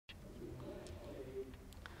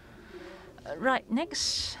Right,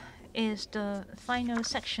 next is the final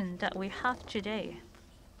section that we have today.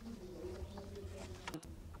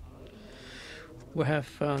 We have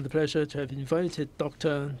the pleasure to have invited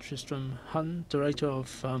Dr. Tristram Hunt, Director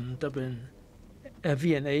of Dublin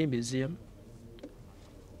V&A Museum.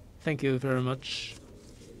 Thank you very much.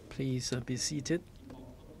 Please be seated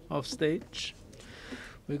off stage.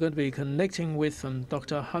 We're going to be connecting with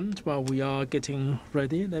Dr. Hunt while we are getting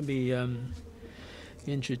ready. Let me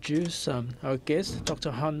introduce our guest.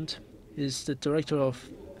 Dr. Hunt is the Director of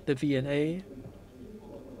the V&A,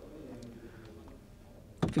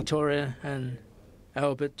 Victoria and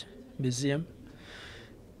Albert Museum.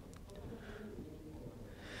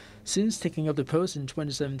 Since taking up the post in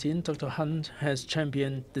 2017, Dr. Hunt has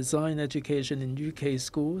championed design education in UK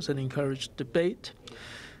schools and encouraged debate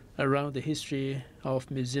around the history of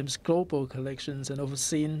museums' global collections and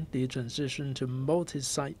overseen the transition to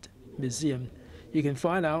multi-site museum. You can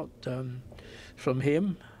find out from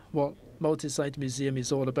him what multi-site museum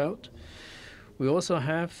is all about. We also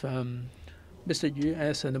have Mr. Yu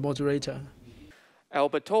as the moderator.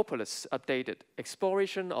 Albertopolis Updated,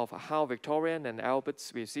 exploration of how Victorian and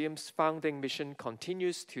Albert's Museum's founding mission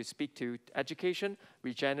continues to speak to education,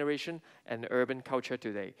 regeneration, and urban culture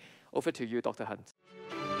today. Over to you, Dr. Hunt.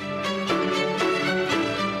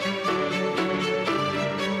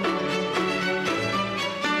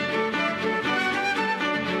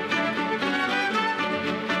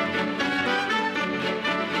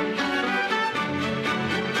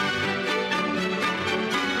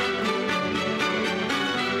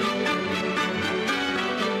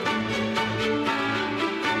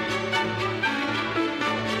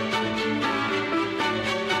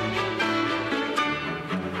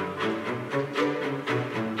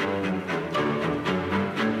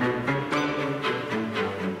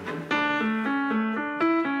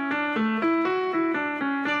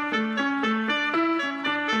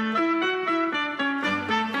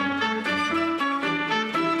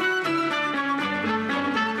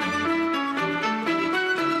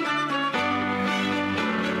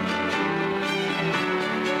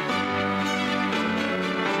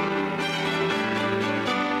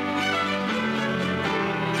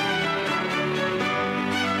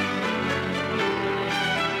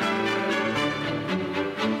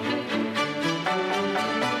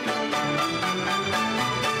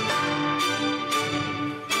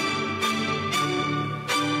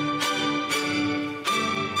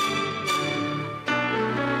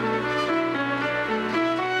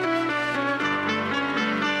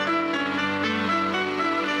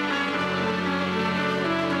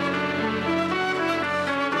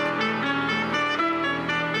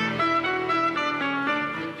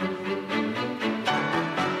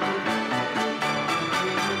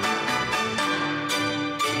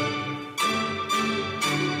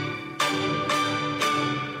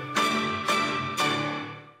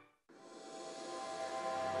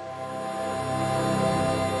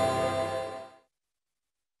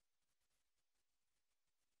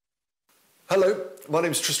 Hello, my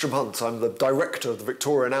name is Tristram Hunt. I'm the director of the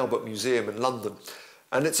Victoria and Albert Museum in London,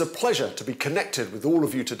 and it's a pleasure to be connected with all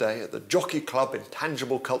of you today at the Jockey Club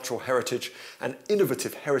Intangible Cultural Heritage and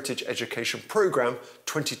Innovative Heritage Education Programme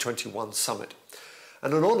 2021 Summit,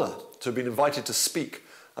 and an honour to have been invited to speak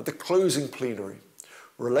at the closing plenary,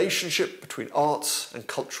 Relationship Between Arts and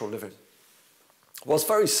Cultural Living. Whilst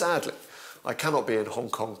very sadly, I cannot be in Hong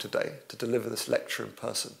Kong today to deliver this lecture in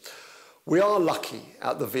person, we are lucky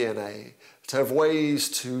at the V&A to have ways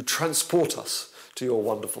to transport us to your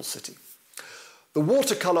wonderful city. The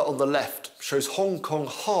watercolour on the left shows Hong Kong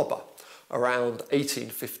Harbour around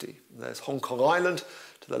 1850. There's Hong Kong Island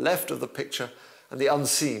to the left of the picture and the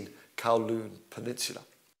unseen Kowloon Peninsula.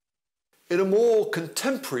 In a more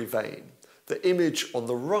contemporary vein, the image on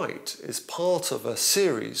the right is part of a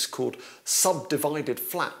series called Subdivided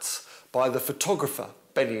Flats by the photographer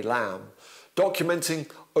Benny Lam,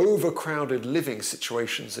 documenting overcrowded living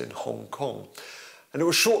situations in Hong Kong. And it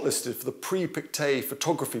was shortlisted for the Prix Pictet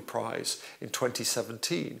Photography Prize in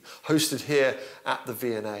 2017, hosted here at the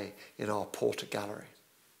V&A in our Porter Gallery.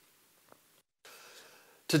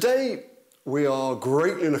 Today, we are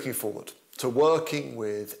greatly looking forward to working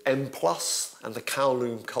with M+ and the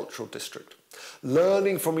Kowloon Cultural District,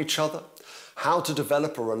 learning from each other how to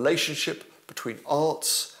develop a relationship between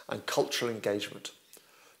arts and cultural engagement,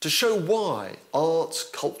 to show why art,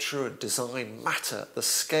 culture and design matter at the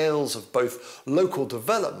scales of both local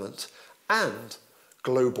development and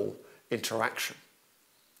global interaction.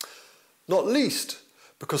 Not least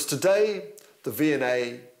because today the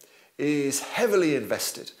V&A is heavily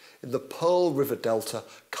invested in the Pearl River Delta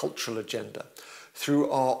cultural agenda through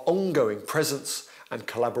our ongoing presence and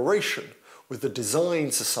collaboration with the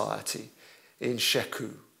Design Society in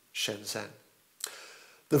Shekou, Shenzhen.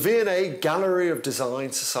 The V&A Gallery of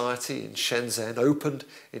Design Society in Shenzhen opened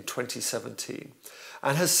in 2017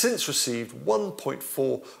 and has since received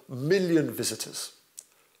 1.4 million visitors.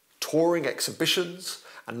 Touring exhibitions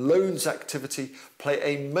and loans activity play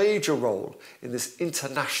a major role in this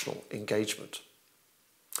international engagement.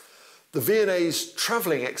 The V&A's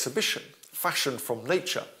travelling exhibition, Fashion from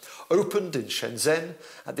Nature, opened in Shenzhen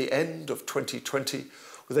at the end of 2020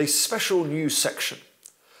 with a special new section,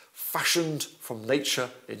 Fashioned from Nature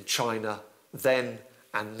in China, Then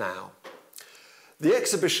and Now. The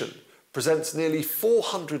exhibition presents nearly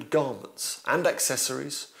 400 garments and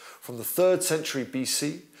accessories from the 3rd century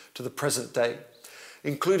BC to the present day,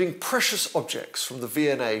 including precious objects from the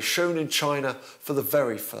V&A shown in China for the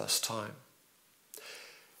very first time.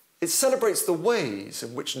 It celebrates the ways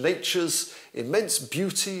in which nature's immense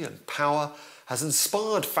beauty and power has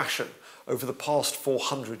inspired fashion over the past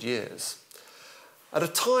 400 years. At a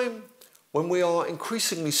time when we are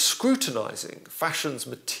increasingly scrutinising fashion's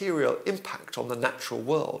material impact on the natural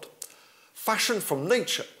world, Fashion from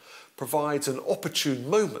Nature provides an opportune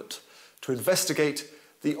moment to investigate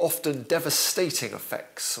the often devastating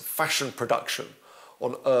effects of fashion production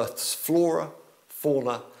on Earth's flora,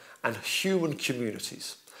 fauna and human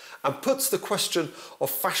communities, and puts the question of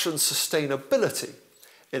fashion sustainability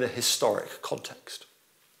in a historic context.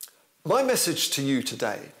 My message to you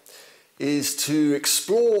today is to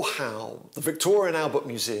explore how the Victoria and Albert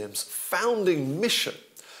Museum's founding mission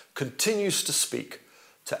continues to speak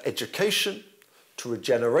to education, to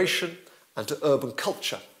regeneration and to urban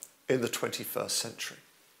culture in the 21st century.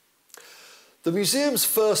 The museum's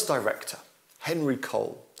first director, Henry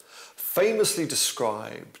Cole, famously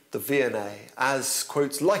described the V&A as,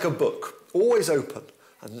 quote, like a book, always open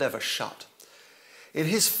and never shut. In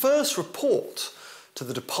his first report to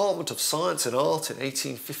the Department of Science and Art in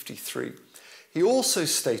 1853, he also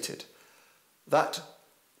stated that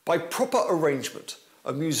by proper arrangement,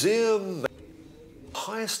 a museum may be the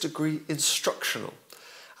highest degree instructional,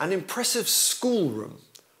 an impressive schoolroom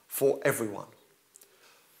for everyone.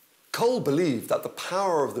 Cole believed that the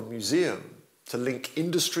power of the museum to link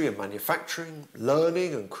industry and manufacturing,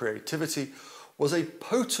 learning and creativity was a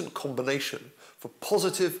potent combination for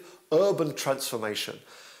positive urban transformation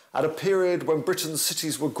at a period when Britain's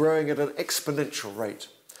cities were growing at an exponential rate.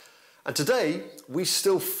 And today, we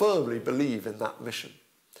still firmly believe in that mission.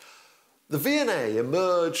 The V&A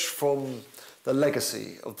emerged from the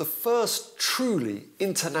legacy of the first truly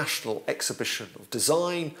international exhibition of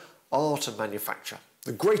design, art and manufacture,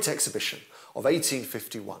 the Great Exhibition of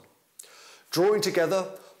 1851. Drawing together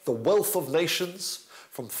the wealth of nations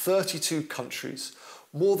from 32 countries,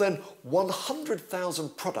 more than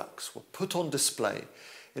 100,000 products were put on display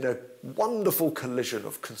in a wonderful collision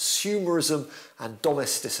of consumerism and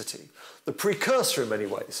domesticity, the precursor in many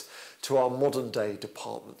ways to our modern-day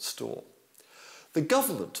department store. The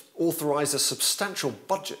government authorised a substantial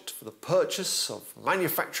budget for the purchase of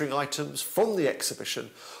manufacturing items from the exhibition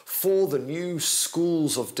for the new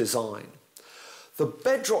schools of design. The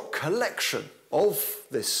bedrock collection of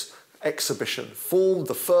this exhibition formed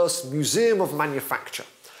the first Museum of Manufacture,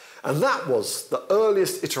 and that was the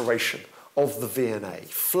earliest iteration of the V&A,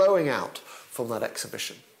 flowing out from that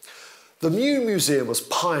exhibition. The new museum was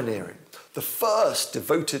pioneering, the first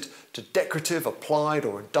devoted to decorative, applied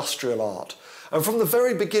or industrial art. And from the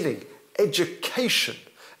very beginning, education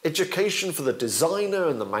for the designer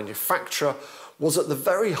and the manufacturer was at the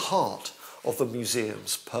very heart of the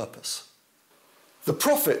museum's purpose. The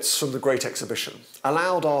profits from the Great Exhibition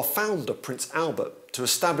allowed our founder, Prince Albert, to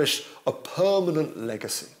establish a permanent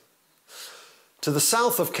legacy. To the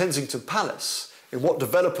south of Kensington Palace, in what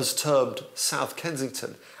developers termed South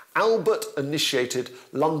Kensington, Albert initiated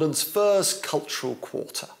London's first cultural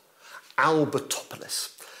quarter,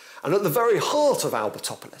 Albertopolis. And at the very heart of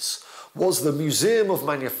Albertopolis was the Museum of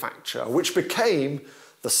Manufacture, which became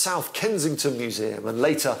the South Kensington Museum and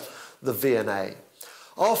later the V&A.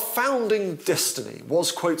 Our founding destiny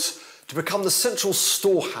was, quote, to become the central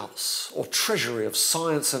storehouse or treasury of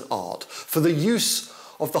science and art for the use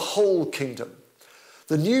of the whole kingdom.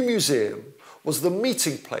 The new museum was the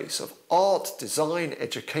meeting place of art, design,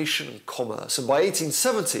 education and commerce, and by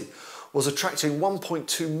 1870 was attracting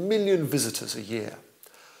 1.2 million visitors a year.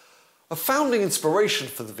 A founding inspiration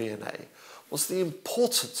for the V&A was the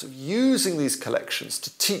importance of using these collections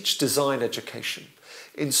to teach design education.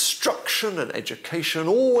 Instruction and education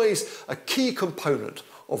always a key component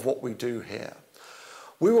of what we do here.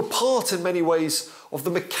 We were part in many ways of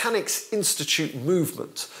the Mechanics Institute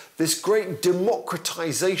movement, this great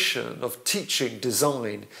democratization of teaching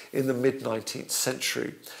design in the mid-19th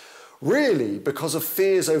century. really because of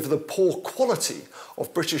fears over the poor quality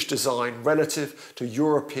of British design relative to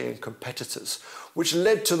European competitors, which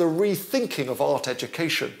led to the rethinking of art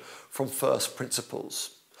education from first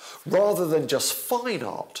principles. Rather than just fine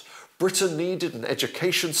art, Britain needed an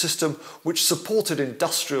education system which supported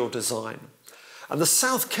industrial design. And the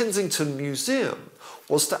South Kensington Museum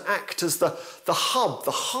was to act as the hub,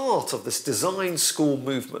 the heart of this design school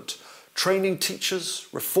movement, training teachers,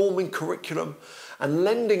 reforming curriculum, and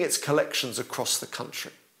lending its collections across the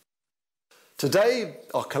country. Today,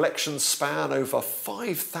 our collections span over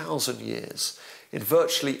 5,000 years in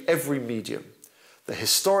virtually every medium, the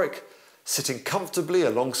historic sitting comfortably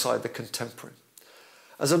alongside the contemporary.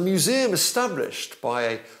 As a museum established by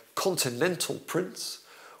a continental prince,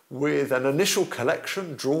 with an initial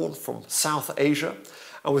collection drawn from South Asia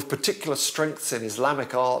and with particular strengths in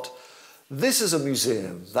Islamic art, this is a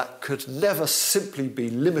museum that could never simply be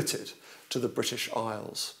limited to the British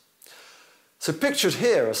Isles. So pictured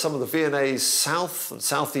here are some of the V&A's South and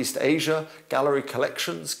Southeast Asia gallery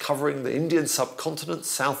collections covering the Indian subcontinent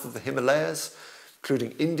south of the Himalayas,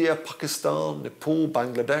 including India, Pakistan, Nepal,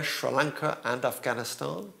 Bangladesh, Sri Lanka and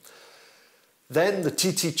Afghanistan. Then the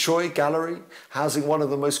T.T. Choi Gallery, housing one of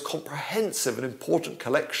the most comprehensive and important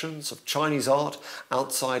collections of Chinese art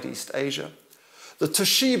outside East Asia. The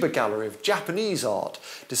Toshiba Gallery of Japanese art,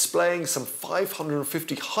 displaying some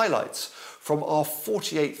 550 highlights from our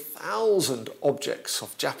 48,000 objects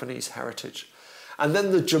of Japanese heritage. And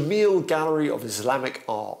then the Jamil Gallery of Islamic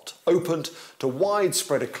art, opened to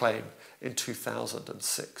widespread acclaim in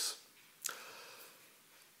 2006.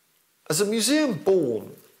 As a museum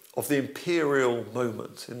born of the imperial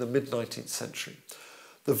moment in the mid-19th century,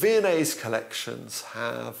 the V&A's collections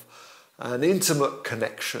have an intimate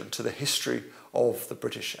connection to the history of the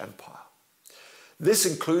British Empire. This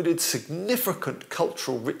included significant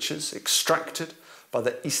cultural riches extracted by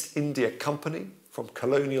the East India Company from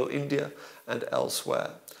colonial India and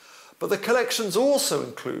elsewhere. But the collections also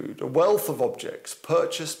include a wealth of objects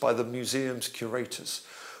purchased by the museum's curators,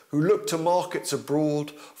 who look to markets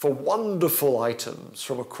abroad for wonderful items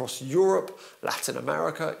from across Europe, Latin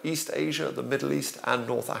America, East Asia, the Middle East and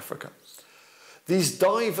North Africa. These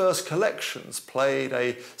diverse collections played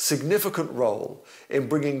a significant role in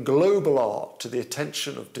bringing global art to the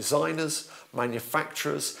attention of designers,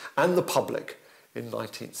 manufacturers and the public in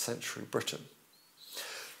 19th century Britain.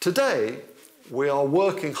 Today, we are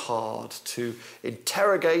working hard to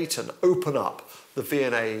interrogate and open up the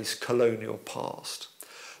V&A's colonial past.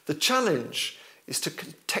 The challenge is to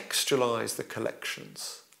contextualise the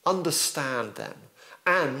collections, understand them,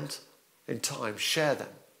 and, in time, share them.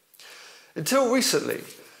 Until recently,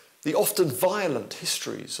 the often violent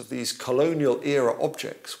histories of these colonial-era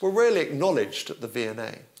objects were rarely acknowledged at the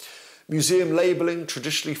V&A. Museum labelling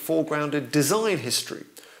traditionally foregrounded design history,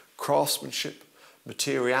 craftsmanship,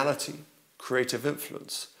 materiality, creative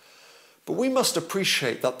influence. But we must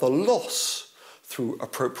appreciate that the loss, through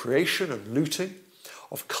appropriation and looting,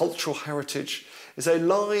 of cultural heritage is a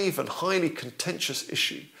live and highly contentious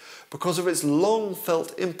issue because of its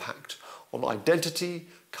long-felt impact on identity,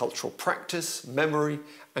 cultural practice, memory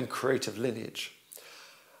and creative lineage.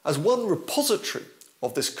 As one repository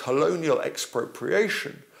of this colonial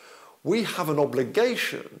expropriation, we have an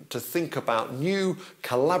obligation to think about new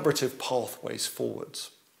collaborative pathways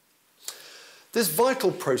forwards. This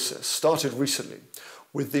vital process started recently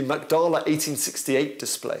with the Magdala 1868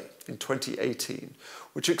 display in 2018,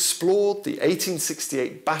 which explored the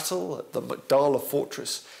 1868 battle at the Magdala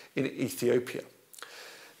fortress in Ethiopia.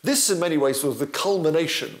 This in many ways was the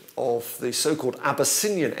culmination of the so-called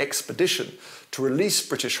Abyssinian expedition to release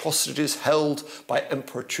British hostages held by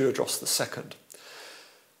Emperor Tewodros II.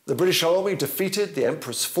 The British army defeated the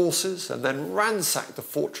emperor's forces and then ransacked the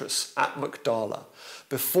fortress at Magdala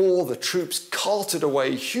before the troops carted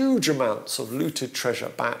away huge amounts of looted treasure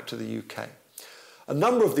back to the UK. A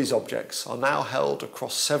number of these objects are now held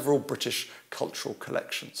across several British cultural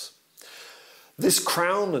collections. This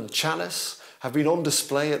crown and chalice have been on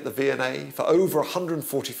display at the V&A for over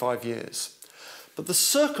 145 years, but the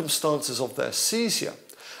circumstances of their seizure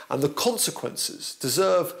and the consequences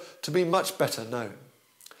deserve to be much better known.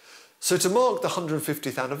 So to mark the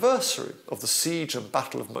 150th anniversary of the siege and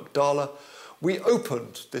Battle of Magdala, we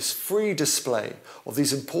opened this free display of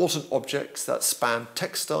these important objects that span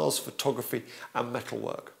textiles, photography and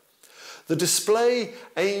metalwork. The display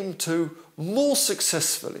aimed to more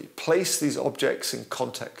successfully place these objects in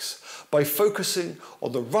context by focusing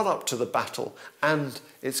on the run-up to the battle and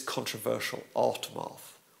its controversial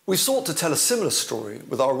aftermath. We sought to tell a similar story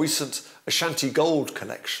with our recent Ashanti Gold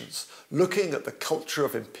collections, looking at the culture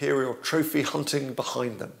of imperial trophy hunting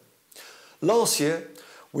behind them. Last year,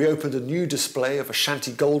 We opened a new display of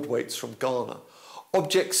Ashanti gold weights from Ghana,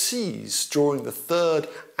 objects seized during the Third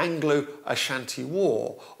Anglo-Ashanti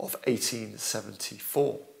War of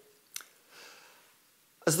 1874.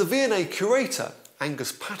 As the V&A curator,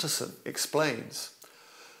 Angus Patterson, explains,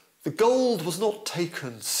 the gold was not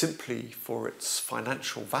taken simply for its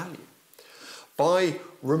financial value. By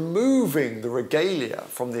removing the regalia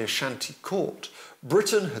from the Ashanti court,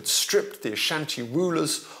 Britain had stripped the Ashanti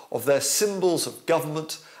rulers of their symbols of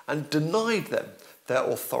government and denied them their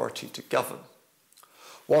authority to govern.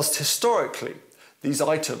 Whilst historically these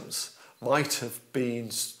items might have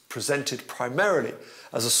been presented primarily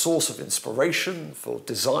as a source of inspiration for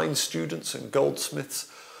design students and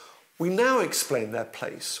goldsmiths, we now explain their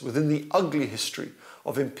place within the ugly history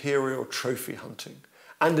of imperial trophy hunting,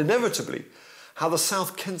 and inevitably how the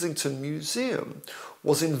South Kensington Museum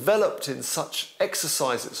was enveloped in such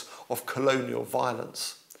exercises of colonial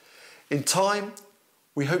violence. In time,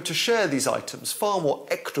 we hope to share these items far more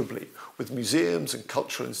equitably with museums and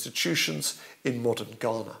cultural institutions in modern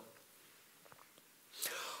Ghana.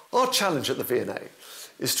 Our challenge at the V&A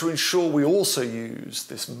is to ensure we also use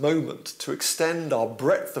this moment to extend our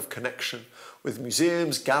breadth of connection with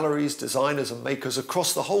museums, galleries, designers and makers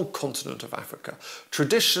across the whole continent of Africa,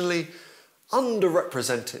 traditionally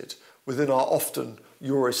underrepresented within our often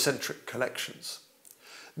Eurocentric collections.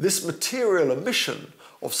 This material omission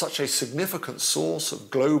of such a significant source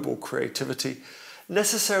of global creativity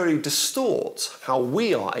necessarily distorts how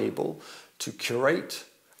we are able to curate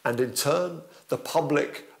and in turn the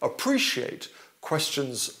public appreciate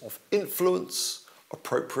questions of influence,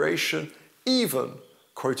 appropriation, even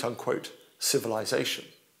quote-unquote civilization.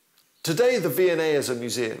 Today the V&A is a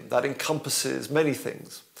museum that encompasses many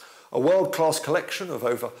things: a world-class collection of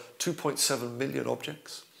over 2.7 million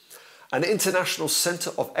objects, an international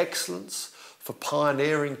centre of excellence for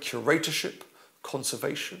pioneering curatorship,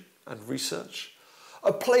 conservation and research,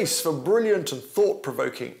 a place for brilliant and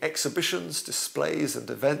thought-provoking exhibitions, displays and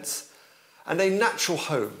events, and a natural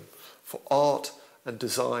home for art and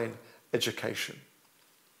design education.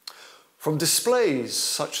 From displays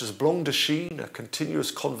such as Blanc de Chine, a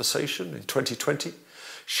continuous conversation in 2020,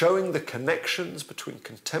 showing the connections between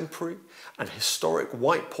contemporary and historic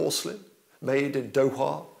white porcelain made in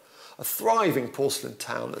Doha, a thriving porcelain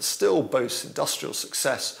town that still boasts industrial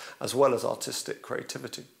success as well as artistic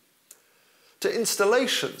creativity, to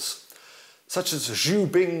installations such as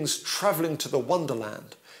Zhu Bing's Travelling to the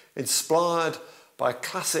Wonderland, inspired by a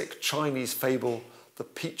classic Chinese fable, The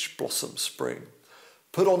Peach Blossom Spring,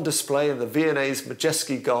 put on display in the V&A's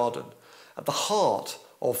Majeski Garden at the heart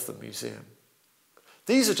of the museum.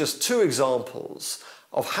 These are just two examples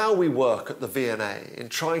of how we work at the V&A in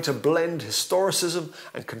trying to blend historicism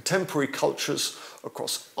and contemporary cultures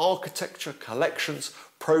across architecture, collections,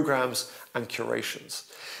 programs and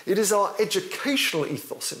curations. It is our educational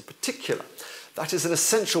ethos in particular that is an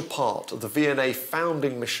essential part of the V&A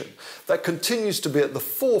founding mission that continues to be at the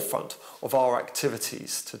forefront of our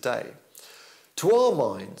activities today. To our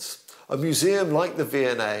minds, a museum like the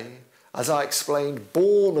V&A, as I explained,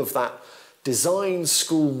 born of that design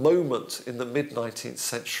school moment in the mid-19th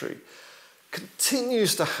century,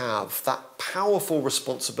 continues to have that powerful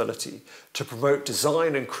responsibility to promote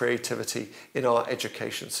design and creativity in our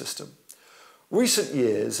education system. Recent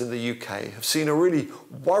years in the UK have seen a really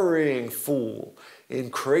worrying fall in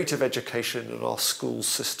creative education in our school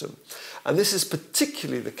system, and this is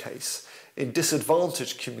particularly the case in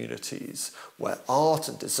disadvantaged communities where art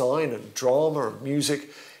and design and drama and music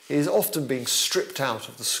is often being stripped out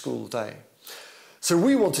of the school day. So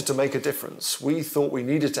we wanted to make a difference. We thought we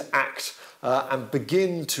needed to act and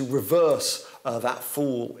begin to reverse that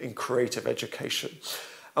fall in creative education.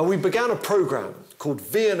 And we began a programme called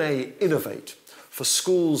V&A Innovate for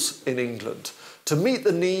schools in England to meet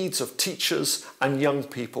the needs of teachers and young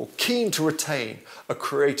people keen to retain a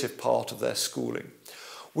creative part of their schooling.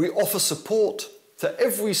 We offer support to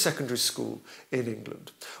every secondary school in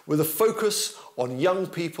England with a focus on young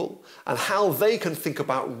people and how they can think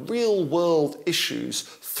about real-world issues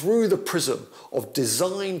through the prism of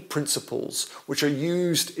design principles which are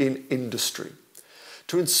used in industry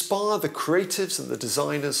to inspire the creatives and the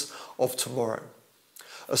designers of tomorrow.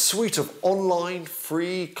 A suite of online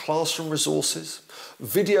free classroom resources,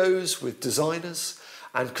 videos with designers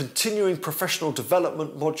and continuing professional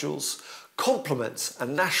development modules complements a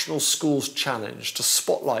national schools challenge to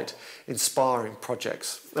spotlight inspiring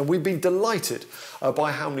projects. And we've been delighted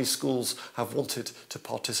by how many schools have wanted to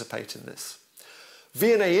participate in this.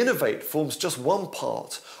 V&A Innovate forms just one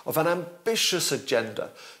part of an ambitious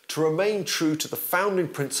agenda to remain true to the founding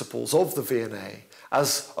principles of the V&A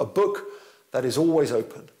as a book that is always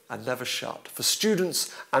open and never shut for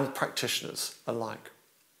students and practitioners alike.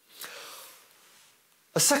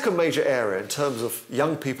 A second major area in terms of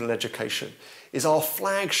young people in education is our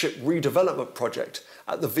flagship redevelopment project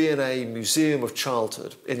at the V&A Museum of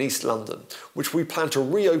Childhood in East London, which we plan to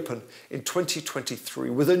reopen in 2023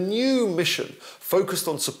 with a new mission focused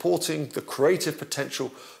on supporting the creative potential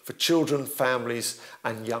for children, families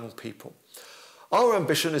and young people. Our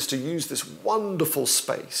ambition is to use this wonderful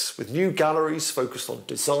space with new galleries focused on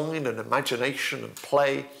design and imagination and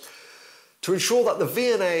play to ensure that the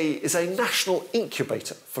V&A is a national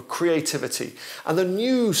incubator for creativity and the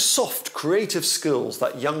new soft creative skills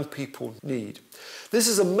that young people need. This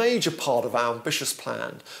is a major part of our ambitious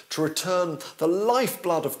plan to return the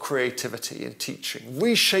lifeblood of creativity in teaching,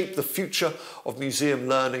 reshape the future of museum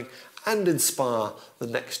learning and inspire the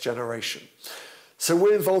next generation. So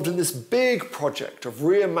we're involved in this big project of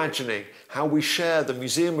reimagining how we share the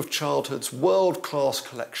Museum of Childhood's world-class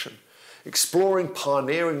collection, exploring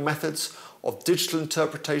pioneering methods of digital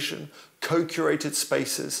interpretation, co-curated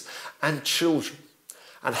spaces and children,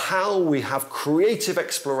 and how we have creative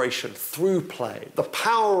exploration through play, the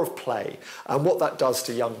power of play and what that does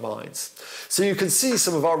to young minds. So you can see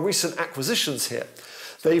some of our recent acquisitions here.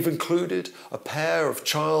 They've included a pair of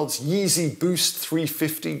Child's Yeezy Boost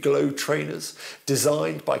 350 Glow trainers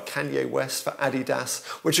designed by Kanye West for Adidas,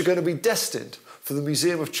 which are going to be destined for the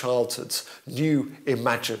Museum of Childhood's new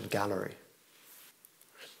Imagine Gallery.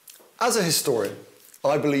 As a historian,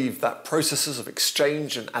 I believe that processes of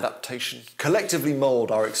exchange and adaptation collectively mould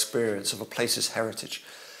our experience of a place's heritage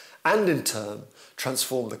and in turn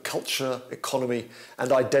transform the culture, economy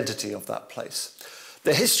and identity of that place.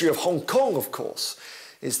 The history of Hong Kong, of course,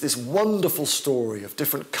 is this wonderful story of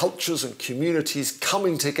different cultures and communities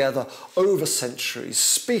coming together over centuries,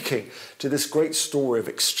 speaking to this great story of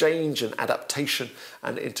exchange and adaptation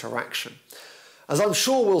and interaction. As I'm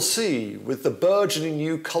sure we'll see with the burgeoning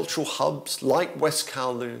new cultural hubs like West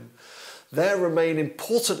Kowloon, there remain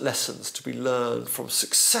important lessons to be learned from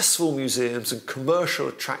successful museums and commercial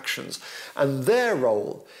attractions and their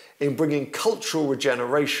role in bringing cultural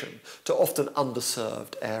regeneration to often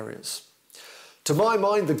underserved areas. To my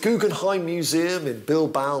mind, the Guggenheim Museum in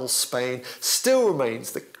Bilbao, Spain, still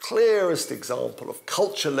remains the clearest example of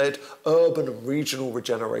culture-led urban and regional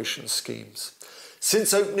regeneration schemes.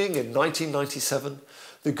 Since opening in 1997,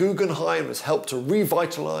 the Guggenheim has helped to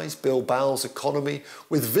revitalise Bilbao's economy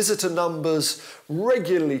with visitor numbers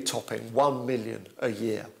regularly topping 1 million a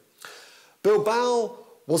year. Bilbao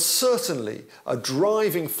was certainly a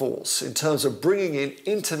driving force in terms of bringing in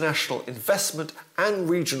international investment and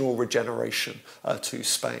regional regeneration to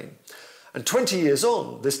Spain. And 20 years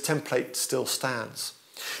on, this template still stands.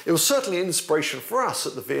 It was certainly an inspiration for us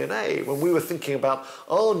at the V&A when we were thinking about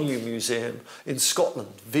our new museum in Scotland,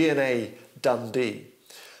 V&A Dundee.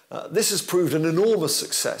 This has proved an enormous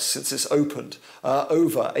success since it's opened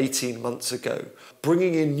over 18 months ago,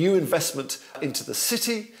 bringing in new investment into the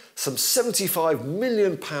city, some £75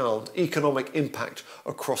 million economic impact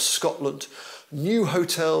across Scotland, new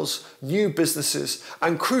hotels, new businesses,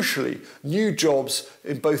 and crucially, new jobs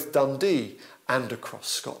in both Dundee and across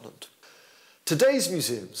Scotland. Today's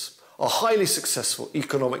museums are highly successful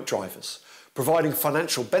economic drivers, providing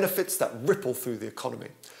financial benefits that ripple through the economy.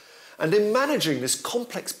 And in managing this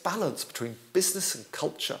complex balance between business and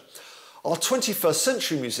culture, our 21st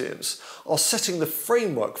century museums are setting the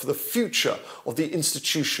framework for the future of the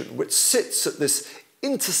institution, which sits at this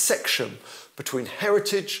intersection between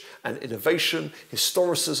heritage and innovation,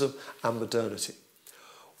 historicism and modernity.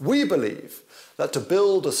 We believe that to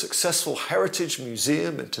build a successful heritage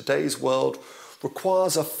museum in today's world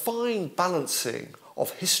requires a fine balancing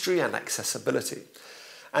of history and accessibility.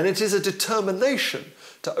 And it is a determination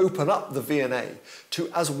to open up the V&A to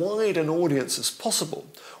as wide an audience as possible,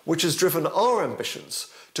 which has driven our ambitions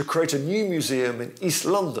to create a new museum in East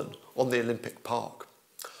London on the Olympic Park.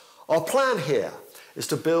 Our plan here is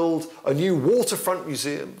to build a new waterfront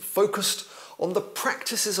museum focused on the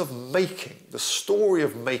practices of making, the story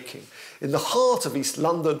of making. In the heart of East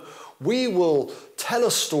London, we will tell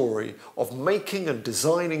a story of making and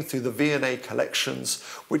designing through the V&A collections,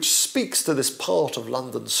 which speaks to this part of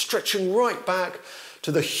London, stretching right back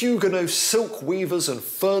to the Huguenot silk weavers and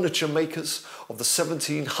furniture makers of the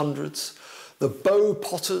 1700s, the bow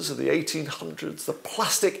potters of the 1800s, the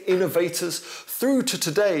plastic innovators, through to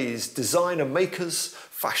today's designer makers,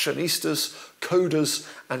 fashionistas, coders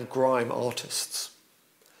and grime artists.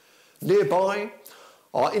 Nearby,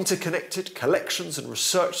 our interconnected collections and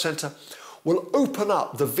research centre will open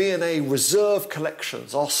up the V&A Reserve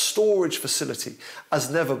Collections, our storage facility, as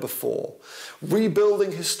never before,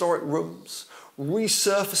 rebuilding historic rooms,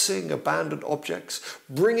 resurfacing abandoned objects,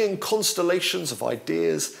 bringing constellations of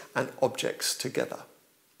ideas and objects together.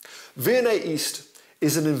 V&A East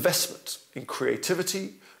is an investment in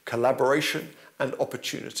creativity, collaboration and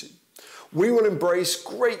opportunity. We will embrace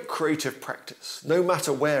great creative practice, no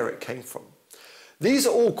matter where it came from. These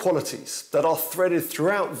are all qualities that are threaded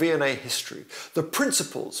throughout V&A history, the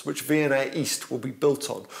principles which V&A East will be built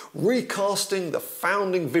on, recasting the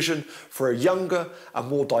founding vision for a younger and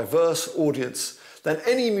more diverse audience than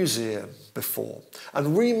any museum before,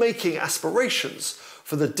 and remaking aspirations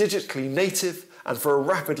for the digitally native and for a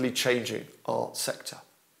rapidly changing art sector.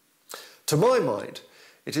 To my mind,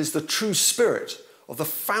 it is the true spirit of the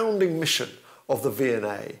founding mission of the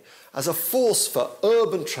V&A as a force for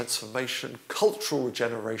urban transformation, cultural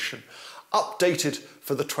regeneration, updated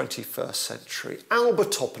for the 21st century.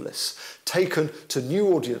 Albertopolis, taken to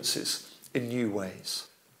new audiences in new ways.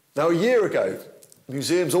 Now, a year ago,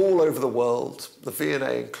 museums all over the world, the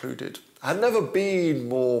V&A included, had never been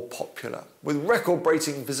more popular, with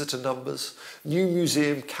record-breaking visitor numbers, new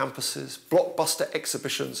museum campuses, blockbuster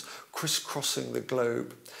exhibitions crisscrossing the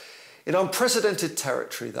globe. In unprecedented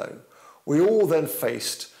territory, though, we all then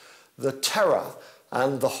faced the terror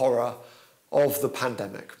and the horror of the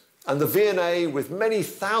pandemic. And the V&A, with many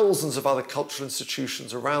thousands of other cultural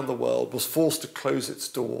institutions around the world, was forced to close its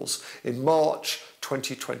doors in March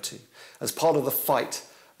 2020 as part of the fight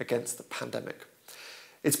against the pandemic.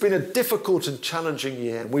 It's been a difficult and challenging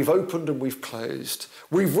year. We've opened and we've closed.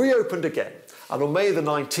 We've reopened again. And on May the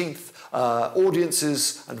 19th,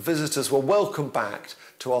 audiences and visitors were welcomed back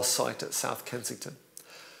to our site at South Kensington.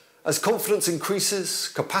 As confidence increases,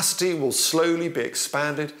 capacity will slowly be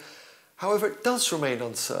expanded. However, it does remain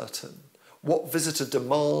uncertain what visitor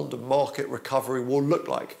demand and market recovery will look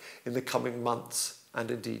like in the coming months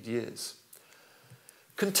and indeed years.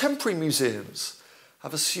 Contemporary museums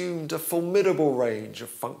have assumed a formidable range of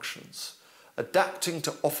functions, adapting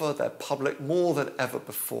to offer their public more than ever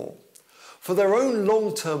before. For their own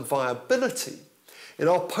long-term viability, in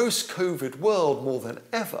our post-COVID world more than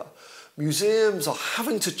ever, museums are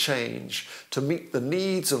having to change to meet the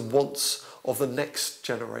needs and wants of the next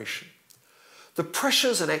generation. The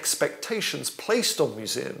pressures and expectations placed on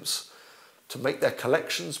museums to make their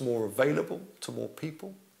collections more available to more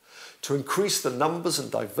people, to increase the numbers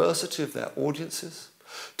and diversity of their audiences,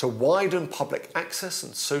 to widen public access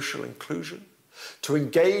and social inclusion, to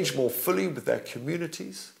engage more fully with their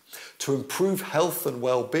communities, to improve health and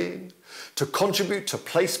well-being, to contribute to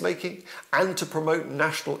placemaking and to promote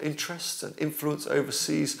national interests and influence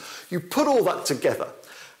overseas. You put all that together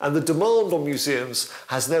and the demand on museums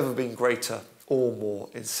has never been greater or more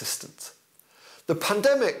insistent. The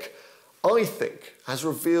pandemic, I think, has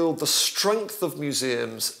revealed the strength of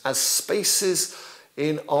museums as spaces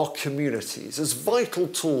in our communities, as vital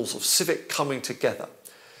tools of civic coming together.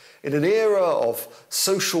 In an era of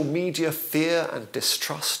social media fear and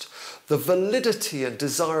distrust, the validity and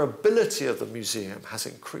desirability of the museum has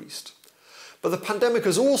increased. But the pandemic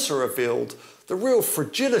has also revealed the real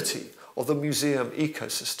fragility of the museum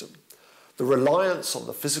ecosystem. The reliance on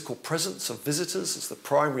the physical presence of visitors as the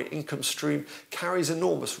primary income stream carries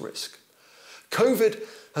enormous risk. COVID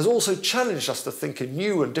has also challenged us to think in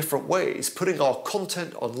new and different ways, putting our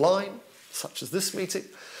content online, such as this meeting,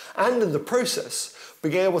 and in the process,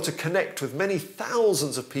 being able to connect with many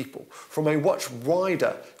thousands of people from a much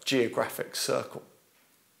wider geographic circle.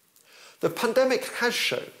 The pandemic has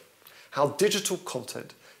shown how digital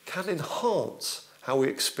content can enhance how we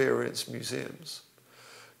experience museums.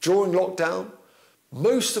 During lockdown,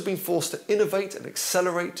 most have been forced to innovate and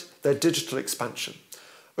accelerate their digital expansion.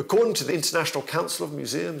 According to the International Council of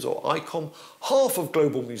Museums, or ICOM, half of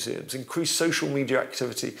global museums increased social media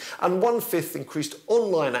activity and 1/5 increased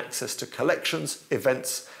online access to collections,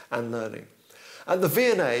 events and learning. At the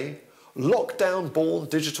V&A, lockdown-born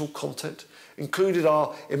digital content included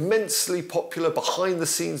our immensely popular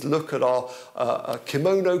behind-the-scenes look at our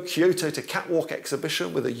Kimono Kyoto to Catwalk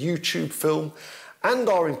exhibition with a YouTube film, and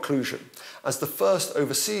our inclusion as the first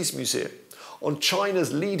overseas museum on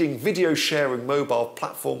China's leading video-sharing mobile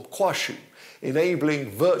platform, Kuaishu,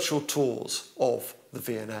 enabling virtual tours of the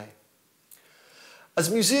V&A.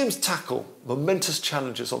 As museums tackle momentous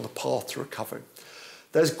challenges on the path to recovery,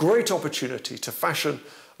 there's great opportunity to fashion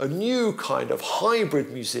a new kind of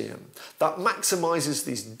hybrid museum that maximises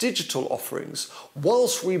these digital offerings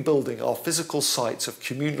whilst rebuilding our physical sites of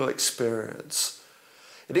communal experience.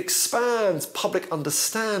 It expands public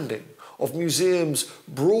understanding of museums'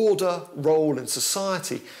 broader role in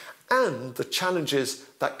society and the challenges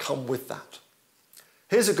that come with that.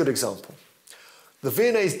 Here's a good example. The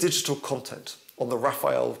V&A's digital content on the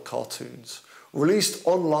Raphael cartoons released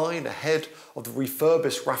online ahead of the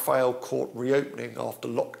refurbished Raphael Court reopening after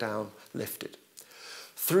lockdown lifted.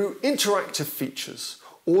 Through interactive features,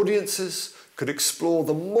 audiences could explore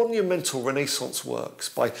the monumental Renaissance works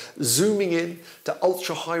by zooming in to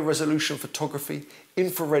ultra-high resolution photography,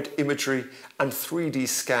 infrared imagery and 3D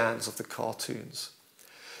scans of the cartoons.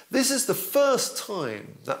 This is the first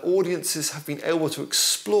time that audiences have been able to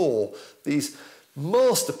explore these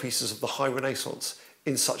masterpieces of the High Renaissance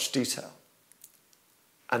in such detail.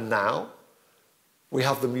 And now we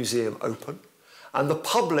have the museum open and the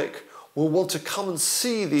public will want to come and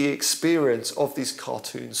see the experience of these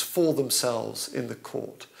cartoons for themselves in the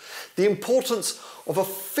court. The importance of a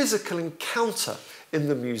physical encounter in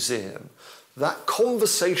the museum, that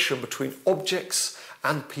conversation between objects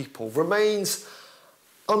and people, remains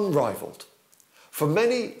unrivaled. For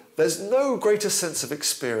many, there's no greater sense of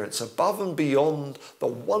experience above and beyond the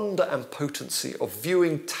wonder and potency of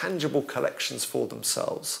viewing tangible collections for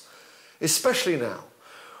themselves, especially now.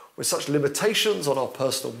 With such limitations on our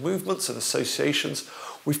personal movements and associations,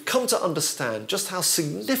 we've come to understand just how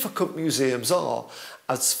significant museums are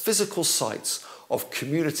as physical sites of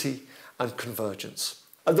community and convergence.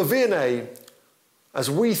 At the V&A,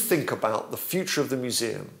 as we think about the future of the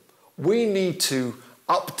museum, we need to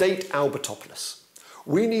update Albertopolis.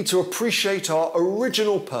 We need to appreciate our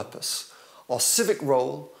original purpose, our civic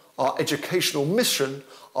role, our educational mission,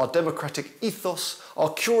 our democratic ethos, our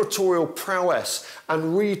curatorial prowess,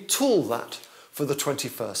 and retool that for the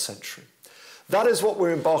 21st century. That is what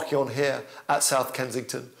we're embarking on here at South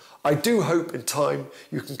Kensington. I do hope in time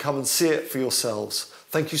you can come and see it for yourselves.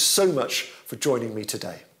 Thank you so much for joining me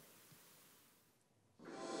today.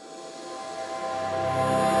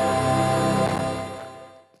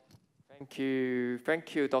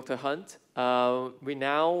 Thank you, Dr. Hunt. We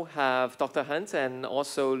now have Dr. Hunt and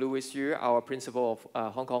also Louis Yu, our principal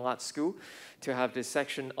of Hong Kong Art School, to have this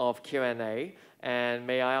section of Q&A. And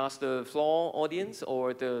may I ask the floor audience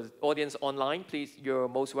or the audience online, please, you're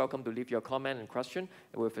most welcome to leave your comment and question,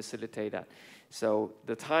 and we'll facilitate that. So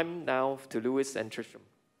the time now to Louis and Tristram.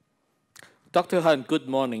 Dr. Hunt, good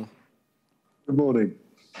morning. Good morning.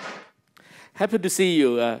 Happy to see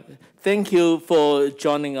you. Thank you for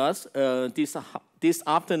joining us this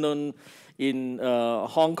afternoon in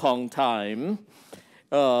Hong Kong time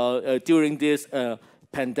during this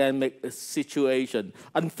pandemic situation.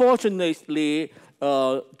 Unfortunately,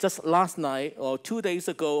 just last night or 2 days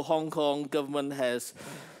ago, Hong Kong government has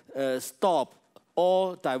stopped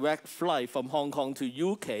all direct flight from Hong Kong to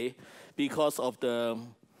UK because of the,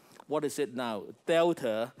 what is it now,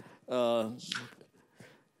 Delta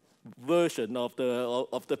version of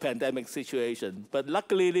the pandemic situation. But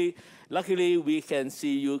luckily we can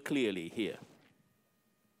see you clearly here.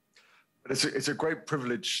 It's a great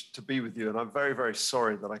privilege to be with you, and I'm very, very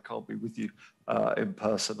sorry that I can't be with you in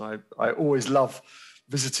person. I always love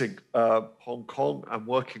visiting Hong Kong and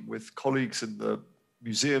working with colleagues in the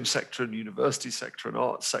museum sector and university sector and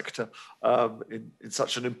art sector in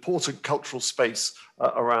such an important cultural space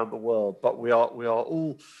around the world. But we are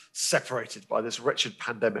all separated by this wretched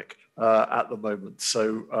pandemic at the moment.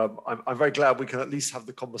 So I'm very glad we can at least have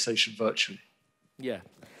the conversation virtually. Yeah.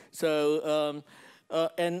 So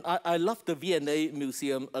and I love the V&A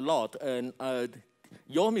Museum a lot, and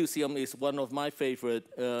your museum is one of my favorite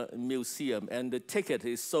museum, and the ticket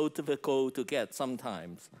is so difficult to get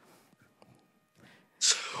sometimes.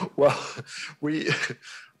 Well,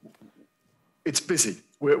 it's busy.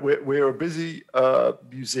 We're a busy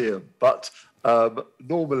museum, but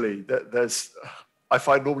normally I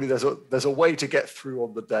find normally there's a way to get through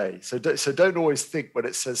on the day. So don't always think when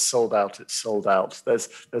it says sold out, it's sold out.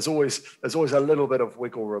 There's always a little bit of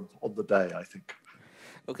wiggle room on the day, I think.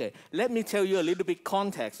 Okay, let me tell you a little bit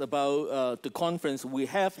context about the conference we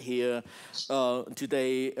have here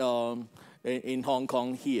today in Hong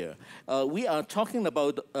Kong here. We are talking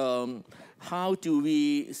about how do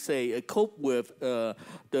we say cope with the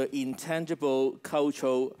intangible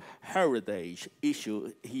cultural heritage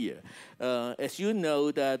issue here. As you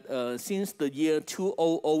know that since the year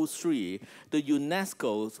 2003, the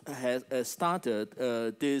UNESCO has started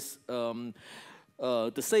this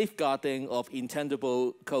the safeguarding of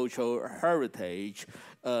intangible cultural heritage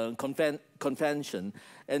convention.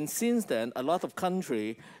 And since then, a lot of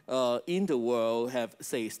countries in the world have,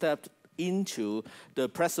 say, stepped into the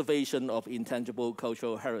preservation of intangible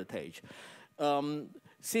cultural heritage.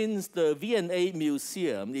 Since the V&A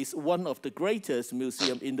Museum is one of the greatest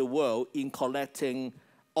museums in the world in collecting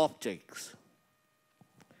objects.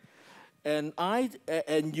 And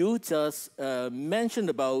you just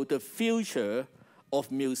mentioned about the future of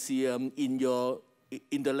museum in your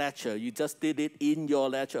in the lecture. You just did it in your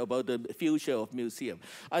lecture about the future of museum.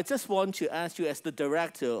 I just want to ask you, as the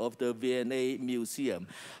director of the V&A Museum,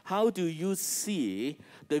 how do you see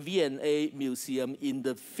the V&A Museum in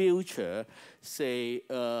the future, say,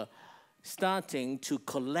 starting to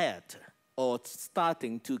collect or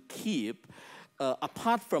starting to keep,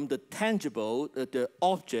 apart from the tangible, the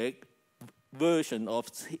object version of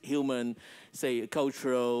human, say,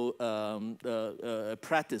 cultural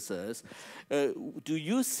practices, do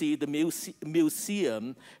you see the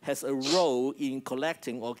museum has a role in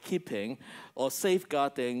collecting or keeping or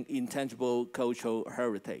safeguarding intangible cultural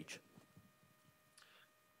heritage?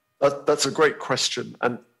 That's a great question,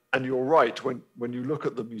 and you're right. When you look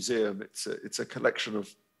at the museum, it's a collection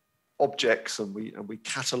of objects, and we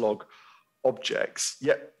catalogue objects.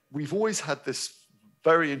 Yet we've always had this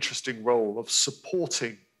very interesting role of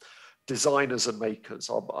supporting designers and makers.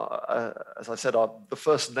 As I said, the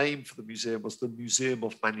first name for the museum was the Museum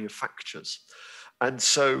of Manufactures. And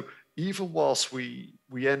so even whilst we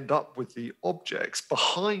end up with the objects,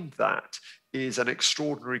 behind that is an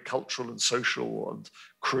extraordinary cultural and social and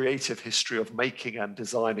creative history of making and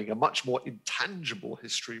designing, a much more intangible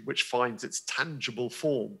history which finds its tangible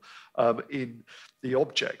form in the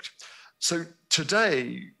object. So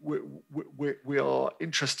today, we are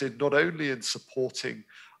interested not only in supporting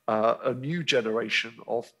a new generation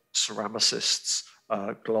of ceramicists,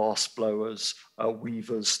 glass blowers,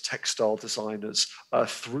 weavers, textile designers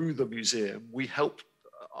through the museum. We help,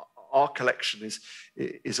 our collection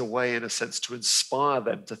is a way, in a sense, to inspire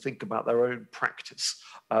them to think about their own practice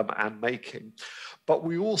and making. But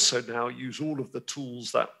we also now use all of the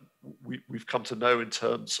tools that we've come to know in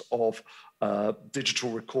terms of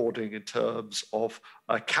digital recording, in terms of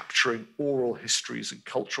capturing oral histories and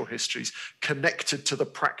cultural histories connected to the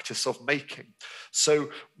practice of making. So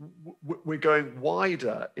we're going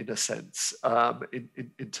wider, in a sense,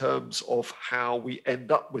 in terms of how we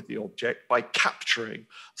end up with the object by capturing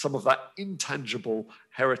some of that intangible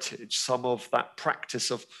heritage, some of that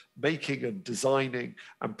practice of making and designing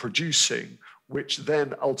and producing, which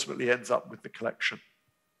then ultimately ends up with the collection.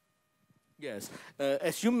 Yes,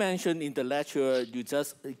 as you mentioned in the lecture you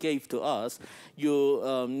just gave to us, you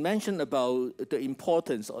mentioned about the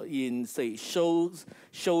importance in, say,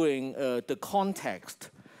 showing the context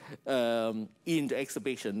in the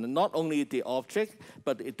exhibition, not only the object,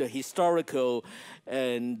 but the historical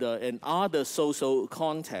and other social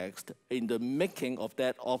context in the making of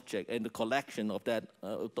that object and the collection of that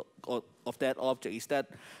object. Is that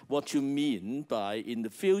what you mean by, in the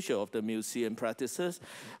future of the museum practices,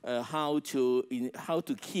 how to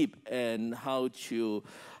keep and how to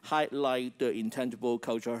highlight the intangible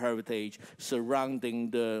cultural heritage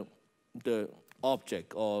surrounding the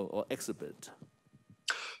object or exhibit?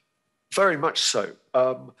 Very much so.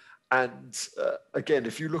 Again,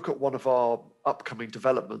 if you look at one of our upcoming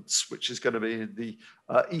developments, which is going to be in the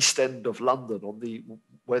East End of London,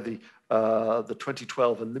 where the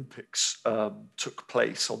 2012 Olympics took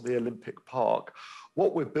place on the Olympic Park,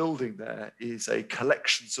 what we're building there is a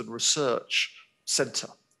collections and research centre.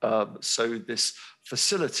 So this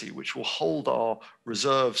facility, which will hold our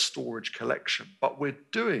reserve storage collection, but we're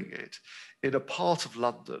doing it in a part of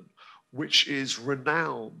London which is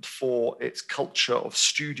renowned for its culture of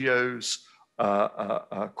studios,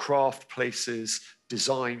 craft places,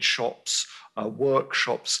 design shops,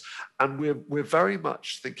 workshops. And we're very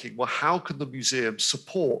much thinking, well, how can the museum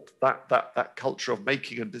support that culture of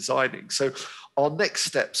making and designing? So our next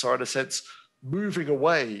steps are, in a sense, moving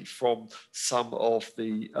away from some of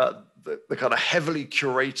the kind of heavily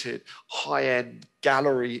curated, high-end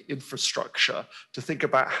gallery infrastructure to think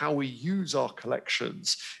about how we use our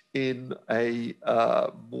collections in a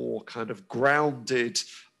more kind of grounded,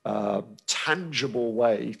 tangible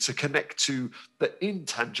way to connect to the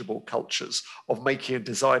intangible cultures of making and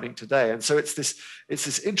designing today. And so it's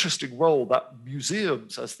this interesting role that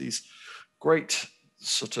museums, as these great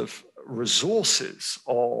sort of resources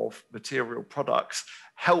of material products,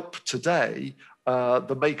 help today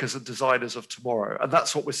the makers and designers of tomorrow. And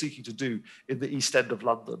that's what we're seeking to do in the East End of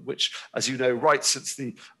London, which, as you know, right since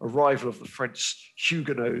the arrival of the French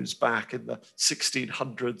Huguenots back in the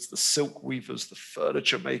 1600s, the silk weavers, the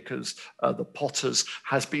furniture makers, the potters,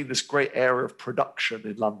 has been this great area of production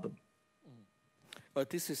in London. But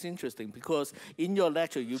this is interesting because in your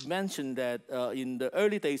lecture, you mentioned that in the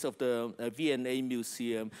early days of the V&A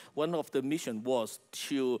Museum, one of the missions was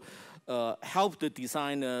to help the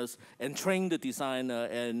designers and train the designer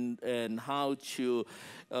and how to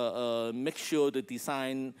make sure the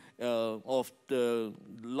design of the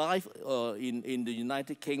life in the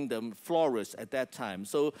United Kingdom flourished at that time.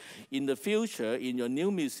 So in the future, in your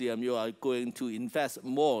new museum, you are going to invest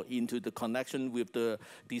more into the connection with the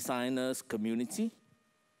designers community?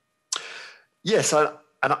 Yes, and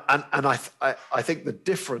I think the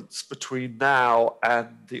difference between now and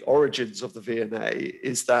the origins of the V&A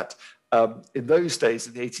is that in those days,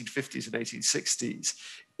 in the 1850s and 1860s,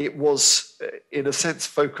 it was, in a sense,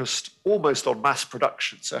 focused almost on mass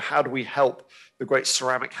production. So how do we help the great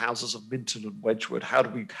ceramic houses of Minton and Wedgwood? How do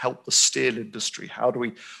we help the steel industry? How do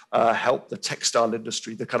we help the textile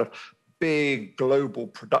industry, the kind of big global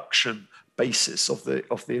production basis of the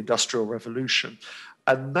Industrial Revolution?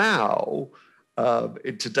 And now,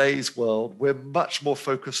 in today's world, we're much more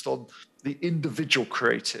focused on the individual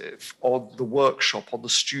creative, on the workshop, on the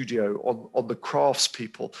studio, on the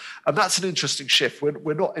craftspeople. And that's an interesting shift.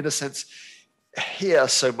 We're not, in a sense, here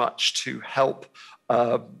so much to help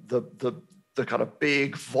the kind of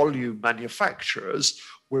big volume manufacturers.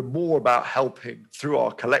 We're more about helping, through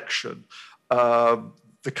our collection,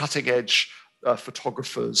 the cutting edge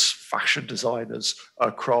photographers, fashion designers,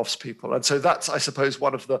 craftspeople. And so that's, I suppose,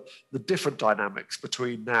 one of the different dynamics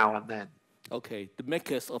between now and then. Okay, the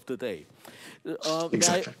makers of the day.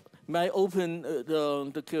 Exactly. May I open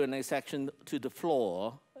the Q&A section to the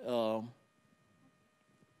floor? Can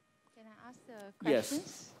I ask the questions?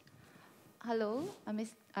 Yes. Hello,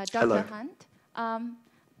 Dr. Hello. Hunt.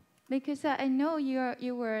 Because I know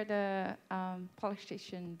you were the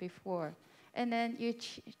politician before, and then you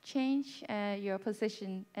change your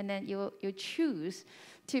position, and then you choose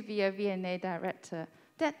to be a V&A director.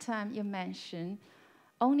 That time you mentioned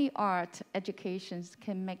only art education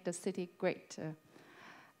can make the city greater.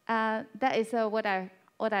 That is what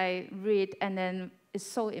I read, and then it's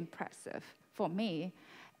so impressive for me.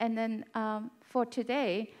 And then for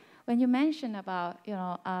today, when you mention about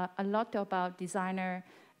a lot about designer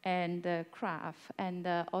and the craft, and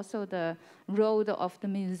also the role of the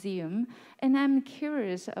museum, and I'm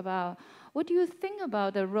curious about what do you think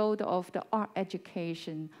about the role of the art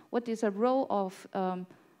education? What is the role of an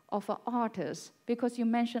artist? Because you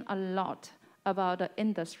mentioned a lot about the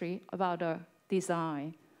industry, about the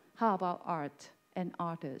design. How about art and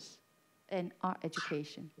artists and art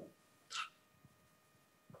education?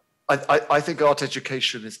 I think art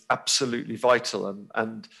education is absolutely vital,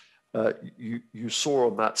 and you saw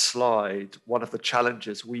on that slide one of the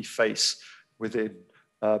challenges we face within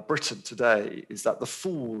Britain today is that the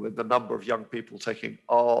fall in the number of young people taking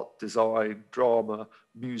art, design, drama,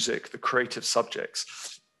 music, the creative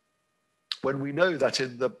subjects. When we know that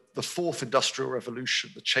in the fourth industrial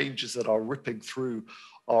revolution, the changes that are ripping through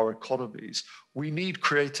our economies, we need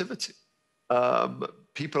creativity.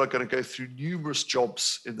 People are going to go through numerous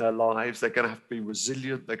jobs in their lives. They're going to have to be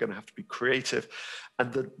resilient. They're going to have to be creative.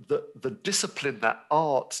 And the discipline that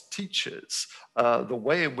art teaches, the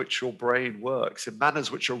way in which your brain works in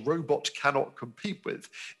manners which a robot cannot compete with,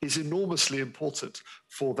 is enormously important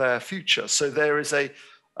for their future. So there is a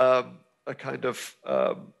kind of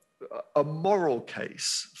a moral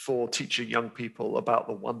case for teaching young people about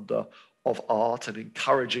the wonder of art and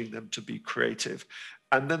encouraging them to be creative.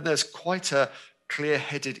 And then there's quite a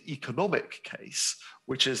clear-headed economic case,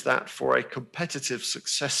 which is that for a competitive,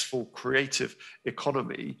 successful, creative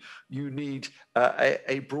economy, you need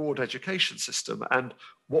a broad education system. And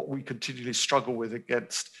what we continually struggle with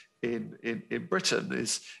against in Britain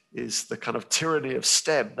is the kind of tyranny of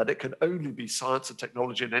STEM, that it can only be science and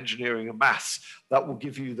technology and engineering and maths that will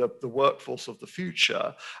give you the workforce of the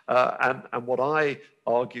future. And what I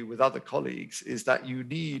argue with other colleagues is that you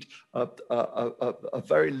need a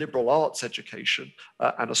very liberal arts education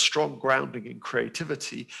and a strong grounding in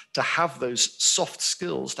creativity to have those soft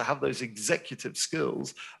skills, to have those executive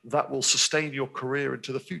skills that will sustain your career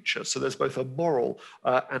into the future. So there's both a moral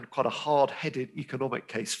and quite a hard-headed economic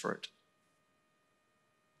case for it.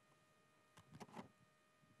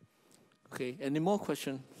 Okay, any more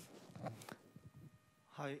questions?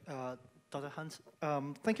 Hi, Dr. Hunt.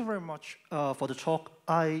 Thank you very much for the talk.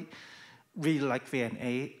 I really like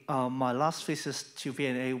V&A. My last visit to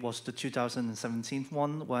V&A was the 2017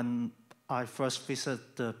 one when I first visited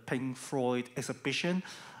the Pink Floyd exhibition.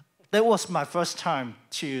 That was my first time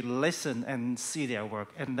to listen and see their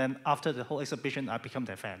work. And then after the whole exhibition, I became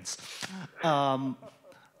their fans.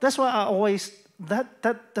 That's why I always,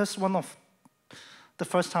 that's one of the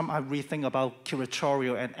first time I really think about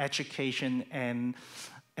curatorial and education and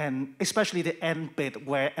especially the end bit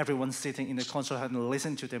where everyone's sitting in the concert hall and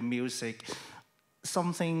listen to the music.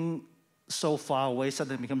 Something so far away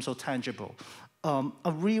suddenly become so tangible. I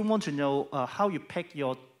really want to know how you pick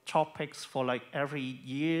your topics for like every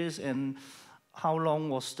years, and how long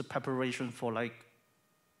was the preparation for like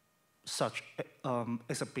such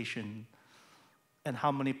exhibition, and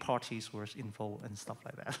how many parties were involved and stuff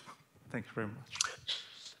like that. Thank you very much.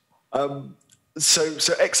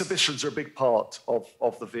 So exhibitions are a big part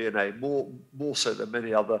of the V&A, more so than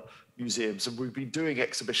many other museums, and we've been doing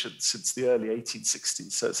exhibitions since the early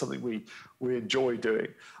 1860s, so it's something we enjoy doing.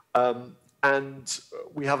 And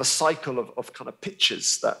we have a cycle of kind of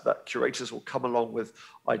pitches that curators will come along with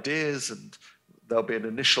ideas, and there'll be an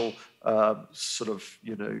initial sort of,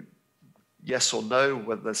 yes or no,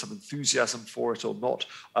 whether there's some enthusiasm for it or not,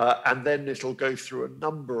 and then it'll go through a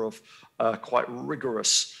number of quite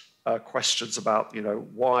rigorous questions about,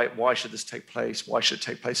 why should this take place? Why should it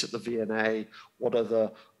take place at the V&A?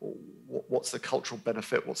 What's the cultural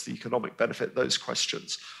benefit? What's the economic benefit? Those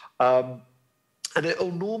questions. And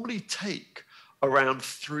it'll normally take around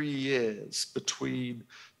 3 years between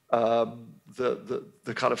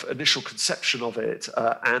the kind of initial conception of it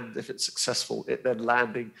and, if it's successful, it then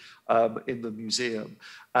landing in the museum.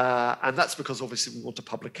 And that's because obviously we want a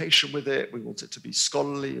publication with it, we want it to be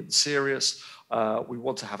scholarly and serious, we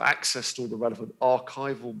want to have access to all the relevant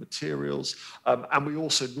archival materials, and we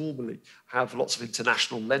also normally have lots of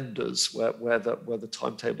international lenders where the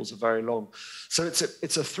timetables are very long. So it's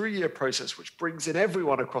a 3-year process which brings in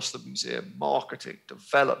everyone across the museum: marketing,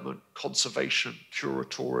 development, conservation,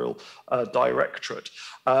 curatorial, directorate.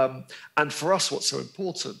 And for us, what's so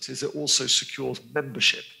important is it also secures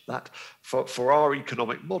membership. That for our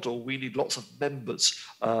economic model, we need lots of members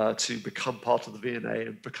to become part of the V&A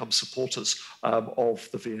and become supporters of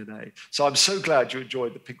the V&A. So I'm so glad you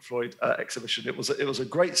enjoyed the Pink Floyd exhibition. It was a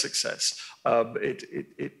great success.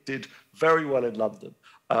 It did very well in London,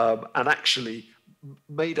 and actually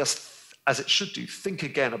made us, as it should do, think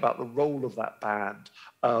again about the role of that band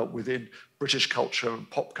within British culture and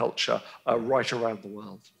pop culture right around the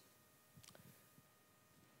world.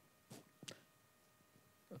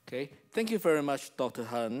 Okay, thank you very much, Dr.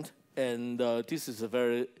 Hunt. And this is a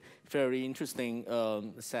very, very interesting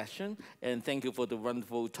session. And thank you for the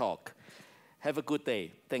wonderful talk. Have a good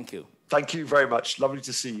day. Thank you. Thank you very much. Lovely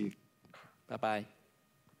to see you. Bye-bye.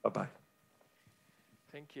 Bye-bye.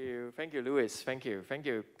 Thank you, Louis. Thank you,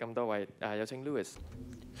 咁多位，有請 Louis。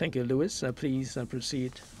 Thank you, Louis. Please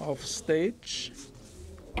proceed off stage.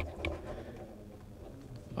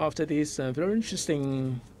 After this very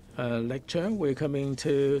interesting lecture, we're coming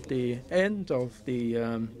to the end of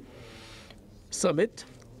the summit.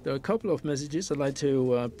 There are a couple of messages I'd like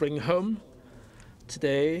to bring home.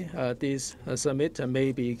 Today, this summit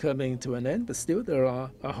may be coming to an end, but still there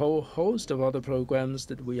are a whole host of other programs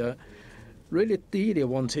that we are really dearly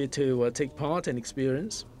wanted to take part and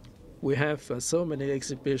experience. We have so many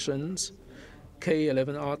exhibitions.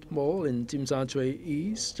 K11 Art Mall in Tsim Sha Tsui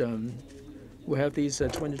East. We have this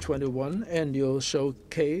 2021 annual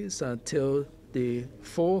showcase till the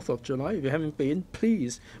 4th of July. If you haven't been,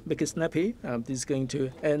 please make it snappy. This is going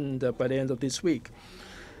to end by the end of this week.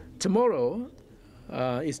 Tomorrow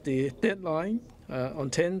is the deadline on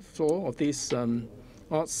 10th floor of this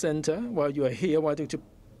arts center. While you are here, why don't you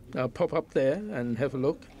pop up there and have a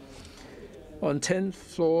look? On 10th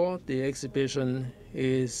floor, the exhibition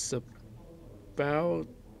is about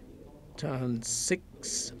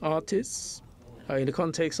 6 artists in the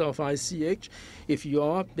context of ICH. If you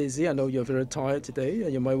are busy, I know you're very tired today,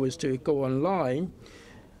 you might wish to go online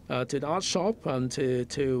to the art shop and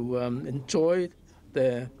to enjoy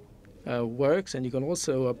their works, and you can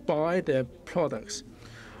also buy their products.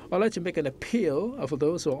 I'd like to make an appeal for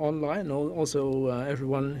those who are online and also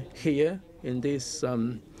everyone here in this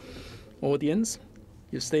audience.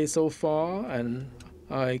 You stay so far, and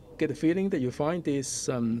I get the feeling that you find this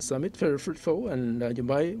summit very fruitful, and you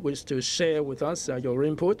might wish to share with us your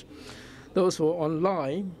input. Those who are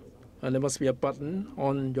online, and there must be a button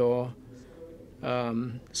on your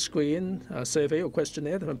screen, survey or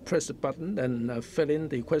questionnaire, press the button and fill in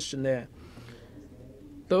the questionnaire.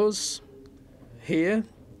 Those here,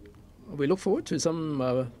 we look forward to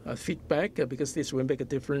some feedback because this will make a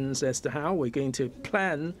difference as to how we're going to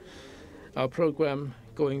plan our program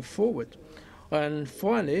going forward. And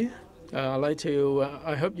finally, I'd like to,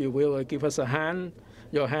 I hope you will give us your hand.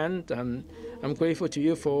 I'm grateful to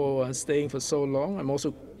you for staying for so long. I'm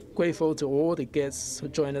also grateful to all the guests who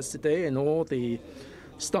joined us today and all the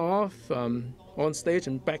staff on stage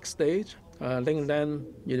and backstage, Lingnan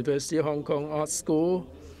University, Hong Kong Art School,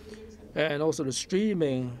 and also the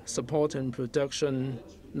streaming support and production,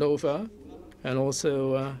 Nova, and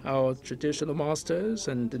also our traditional masters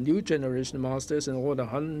and the new generation masters and all the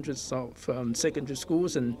hundreds of secondary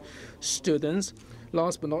schools and students.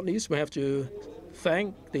 Last but not least, we have to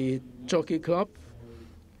thank the Jockey Club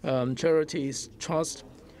Charities Trust.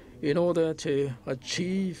 In order to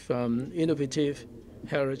achieve innovative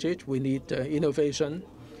heritage, we need innovation.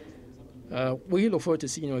 We look forward to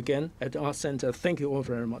seeing you again at the Art Center. Thank you all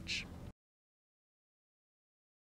very much.